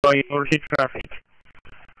priority traffic.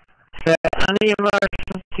 So any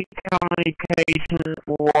emergency communication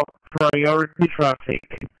or priority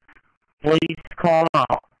traffic, please call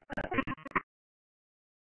now.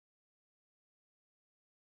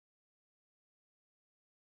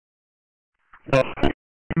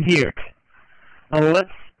 Here. Let's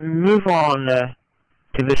move on to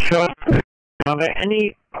the show. Are there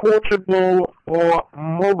any portable or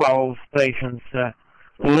mobile stations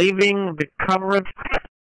leaving the coverage?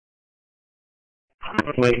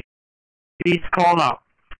 Please call now.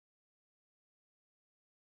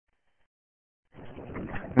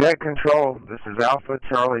 Net Control, this is Alpha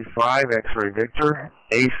Charlie 5 X-Ray Victor,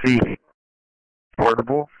 AC,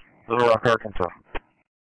 portable, Little Rock, Arkansas.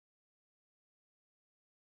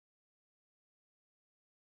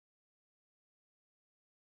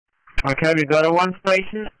 Okay, we got a one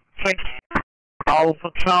station. Check. Alpha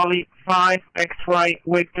Charlie 5 X-Ray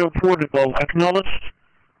Victor portable. Acknowledged.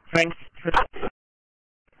 Thanks.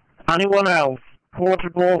 Anyone else,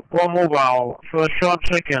 portable or mobile, for a short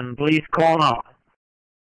check-in, please call now.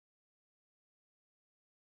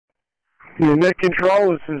 Yeah, Net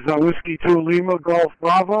Control, this is Whiskey 2 Lima Golf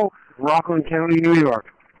Bravo, Rockland County, New York.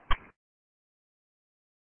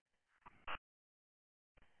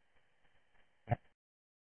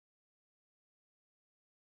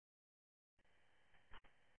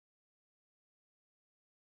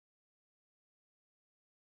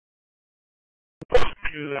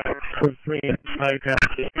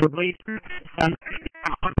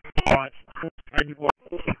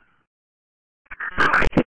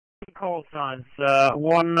 Call signs,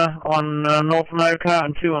 one on North America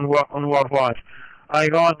and two on worldwide. I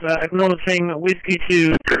got acknowledging Whiskey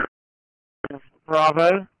 2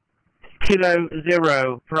 Bravo, Kilo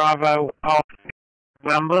 0 Bravo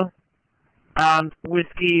November, and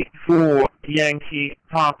Whiskey 4 Yankee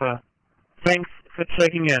Papa. Thanks for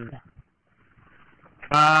checking in.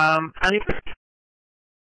 Any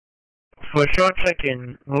for a short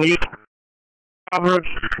check-in, leave coverage.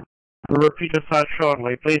 Repeat the site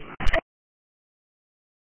shortly, please.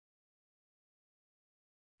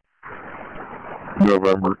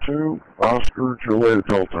 November 2, Oscar Juliet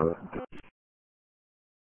Delta.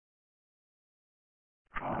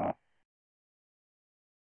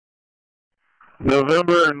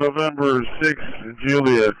 November 6,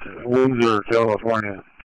 Juliet, Windsor, California.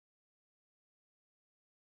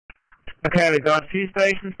 Okay, we got two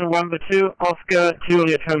stations, November 2, Oscar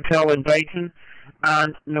Juliet Hotel in Dayton,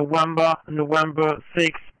 and November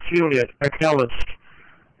 6, Juliet, acknowledged.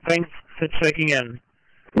 Thanks for checking in.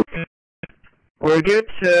 We're good.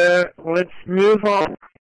 Let's move on.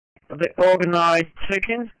 The organized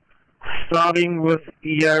check-in, starting with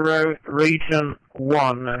Euro Region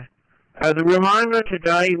 1. As a reminder,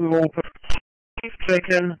 today we will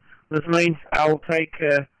check-in. This means I'll take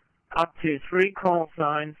up to 3 call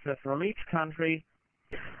signs from each country,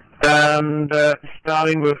 and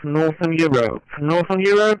starting with Northern Europe. Northern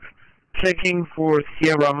Europe, checking for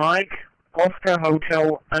Sierra Mike, Oscar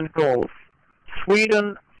Hotel and Golf.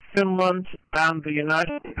 Sweden, Finland, and the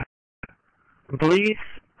United States. Please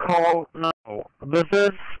call now. This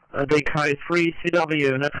is the K3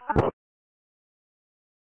 CW network.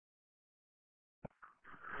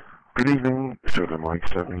 Good evening, Sugar Mike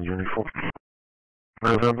 7 Uniform.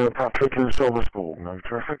 November Patrick in Silverspool, no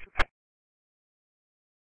traffic.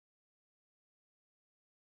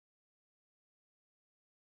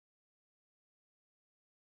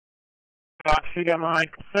 Sugar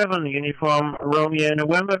Mike 7 Uniform Romeo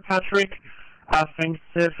November Patrick, thanks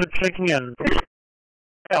for checking in.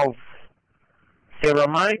 Else, Sierra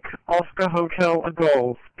Mike, Oscar Hotel and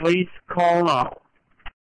Golf. Please call now.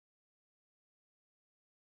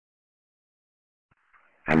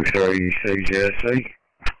 I'm sorry, you say Jersey?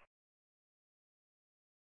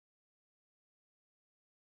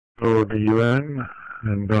 For the UN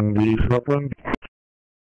and Dundee, Scotland.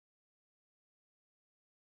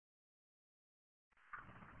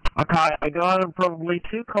 Okay, I got probably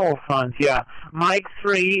 2 call signs, yeah. Mike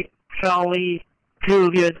 3, Charlie,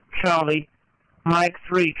 Juliet, Charlie. Mike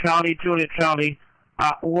 3, Charlie, Juliet, Charlie.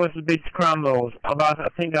 Was a bit scrambled, but I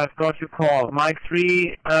think I've got your call. Mike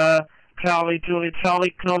 3, Charlie, Juliet, Charlie,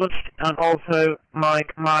 acknowledged, and also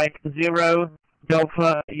Mike 0,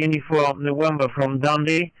 Delta, Uniform, November from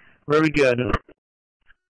Dundee. Very good.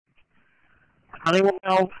 Anyone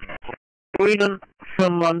else? Sweden,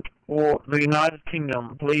 Finland, or the United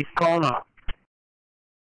Kingdom, please call now.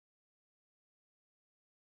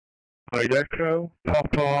 Echo,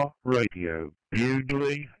 Papa Radio,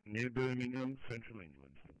 Bewdley, New Birmingham, Central England.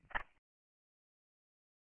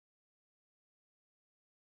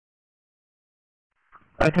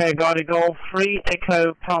 Okay, got a Golf 3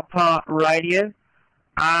 Echo Papa radio.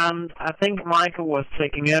 And I think Michael was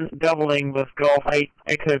checking in, doubling with Golf 8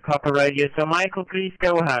 Echo Papa radio. So Michael, please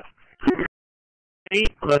go ahead.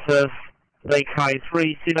 This is the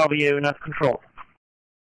K3 CW net control.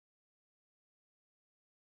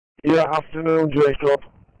 Yeah, afternoon, Jacob.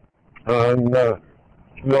 And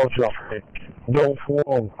no traffic. Golf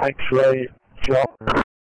 1 X-ray job.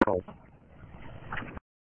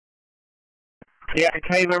 Yeah,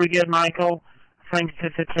 okay, very good, Michael. Thanks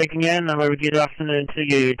for checking in, and very good afternoon to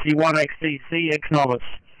you. G1XCC acknowledged.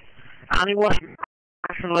 Anyone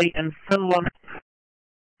actually in Finland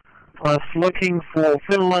was looking for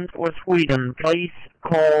Finland or Sweden, please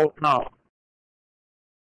call now.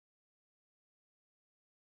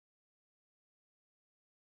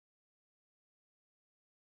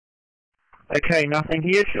 Okay, nothing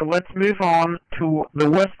here, so let's move on to the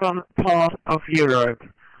western part of Europe,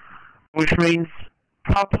 which means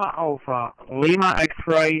Papa Alpha, Lima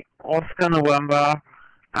X-ray, Oscar November,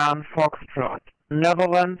 and Foxtrot.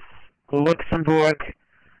 Netherlands, Luxembourg,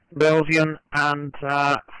 Belgium, and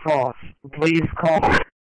France. Please call.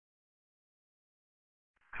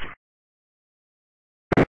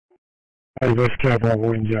 Oscar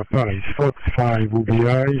Bravo India Paris, Fox 5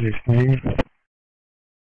 UBI, listening.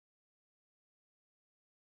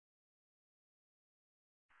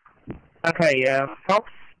 Okay,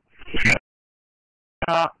 Fox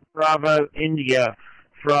Bravo India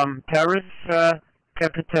from Paris,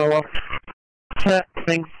 capital of.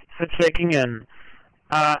 Thanks for checking in.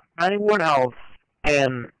 Anyone else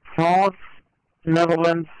in France,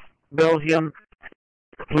 Netherlands, Belgium,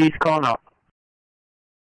 please call now.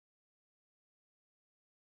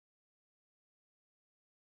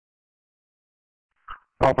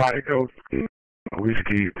 Papa Echo,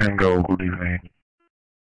 Whiskey Tango, good evening.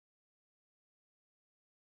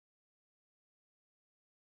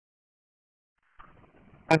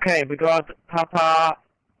 Okay, we got Papa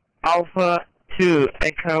Alpha 2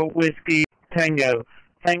 Echo Whiskey Tango.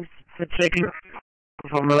 Thanks for checking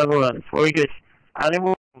from the Netherlands. Very good.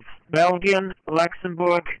 Anyone else? Belgium,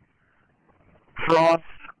 Luxembourg, France,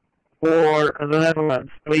 or the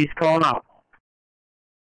Netherlands? Please call now.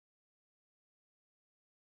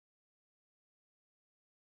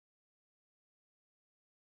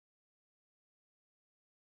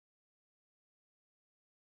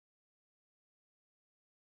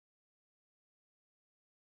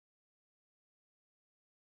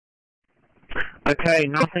 Okay,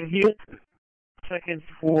 nothing here. Seconds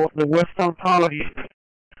for the western part of you.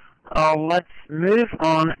 Let's move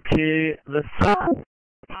on to the south.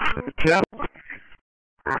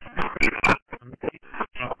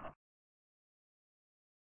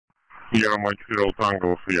 Yeah, Mike Zero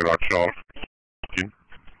Tango, Sierra Charles.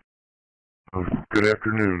 Good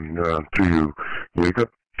afternoon to you, Jacob.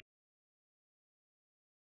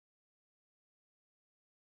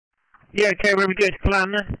 Yeah, okay, very good.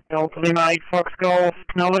 Plan. Delta Lima 8 Fox Golf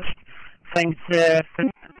acknowledged. Thanks for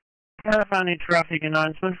any traffic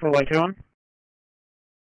announcement for later on.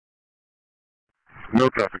 No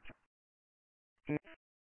traffic.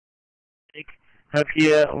 Hope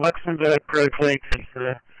your Luxembourg project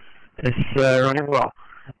is running well.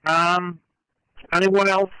 Anyone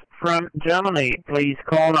else from Germany, please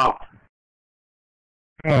call now.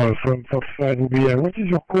 From Fox 5 UBI, what is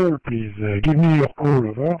your call, please? Give me your call,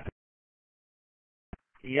 over.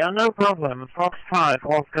 Yeah, no problem. Fox 5,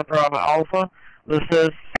 Oscar Bravo Alpha. This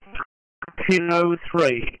is Kilo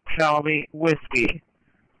 3, Charlie Whiskey.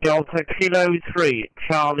 Delta Kilo 3,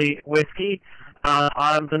 Charlie Whiskey.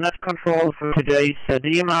 I'm the net control for today's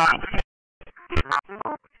DMR.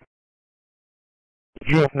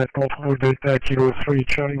 Your net control Delta Kilo 3,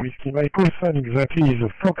 Charlie Whiskey. My call sign exactly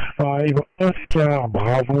is Fox 5, Oscar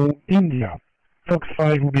Bravo India. Fox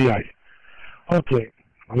 5 UBI. Okay.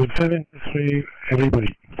 Good 73, everybody.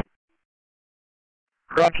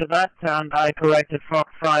 Roger that, and I corrected Fox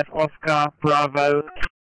 5, Oscar, Bravo.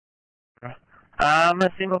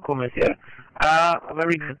 Merci beaucoup, monsieur.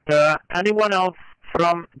 Very good. Anyone else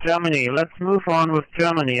from Germany? Let's move on with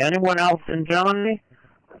Germany. Anyone else in Germany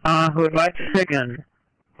who would like to check in?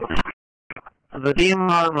 The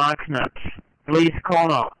DMR MARC net. Please call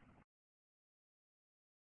now.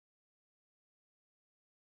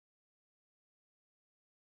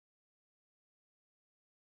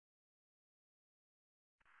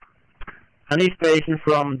 Any station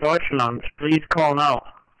from Deutschland, please call now.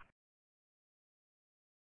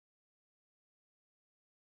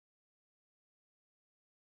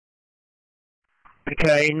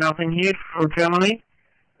 Okay, nothing here for Germany.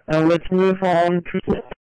 Let's move on to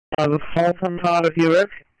the southern part of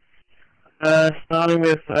Europe, starting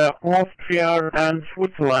with Austria and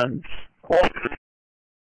Switzerland.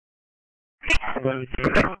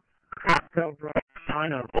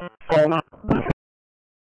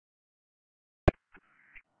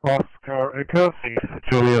 Oscar Echo 6,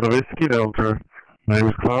 Juliet Whiskey Delta. Name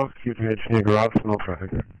is Klaus, QTH Gqrx, no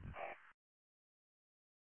traffic.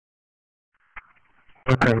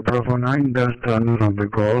 Okay, Bravo 9, Delta, November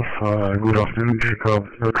Golf, good afternoon, Jacob,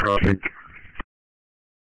 no traffic.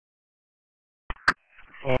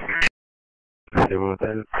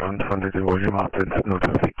 Hotel, 100 volume mounted, no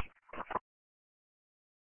traffic.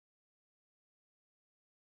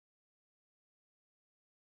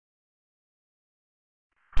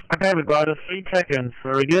 Okay, we got 3 seconds,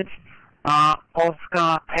 very good.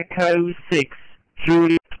 Oscar Echo 6,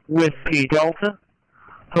 Juliet Whiskey Delta,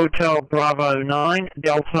 Hotel Bravo 9,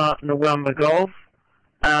 Delta November Golf,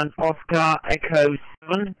 and Oscar Echo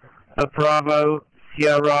 7, Bravo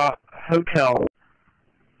Sierra Hotel.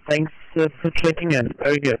 Thanks for checking in,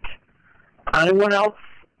 very good. Anyone else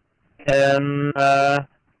in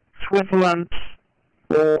Switzerland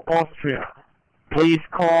or Austria? Please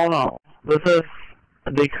call now. This is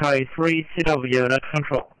DK3 CW net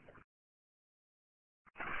control.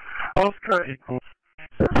 Oscar Echo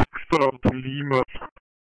 6, Lima.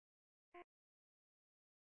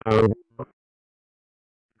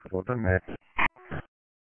 For the net.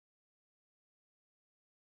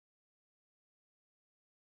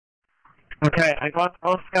 Okay, I got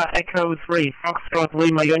Oscar Echo 3, Foxtrot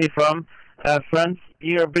Lima uniform. Friends,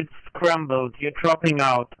 you're a bit scrambled, you're dropping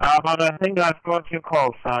out. But I think I've got your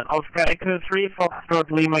call sign. Oscar Echo 3, Foxtrot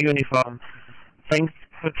Lima uniform. Thanks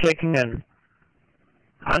for checking in.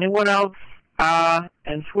 Anyone else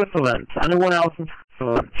in Switzerland? Anyone else in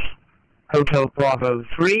Switzerland? Hotel Bravo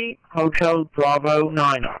 3, Hotel Bravo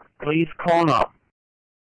 9. Please call now.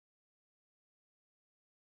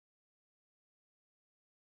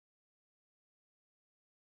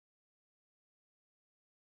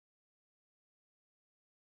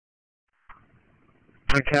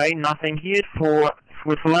 Okay, nothing here for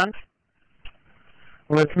Switzerland.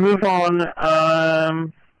 Let's move on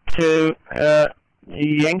to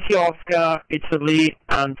Yankee Oscar, Italy,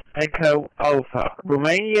 and Echo Alpha.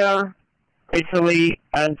 Romania, Italy,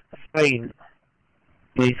 and Spain.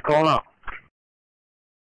 Please call now.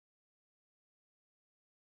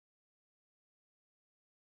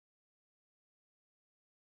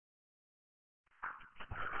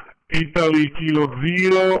 Italy Kilo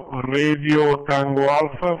Zero, Radio Tango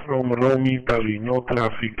Alpha from Rome, Italy, no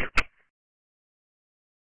traffic.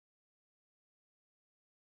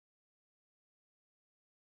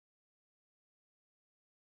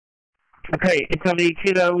 Okay, Italy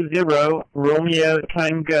Kilo Zero, Romeo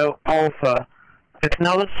Tango Alpha.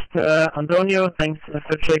 Acknowledged, Antonio, thanks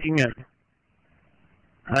for checking in.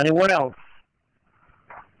 Anyone else?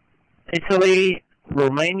 Italy,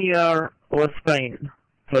 Romania, or Spain?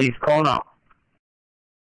 Please call now.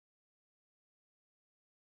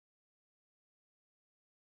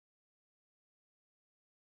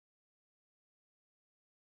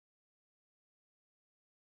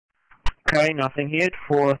 Okay, nothing here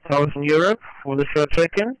for Southern Europe for the short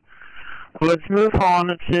check-in. Let's move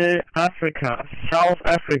on to Africa, South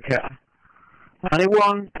Africa.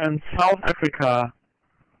 Anyone in South Africa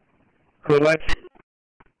who would like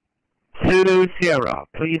to Sierra,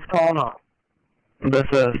 please call now. This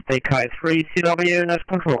is DK3 CW net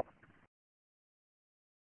control.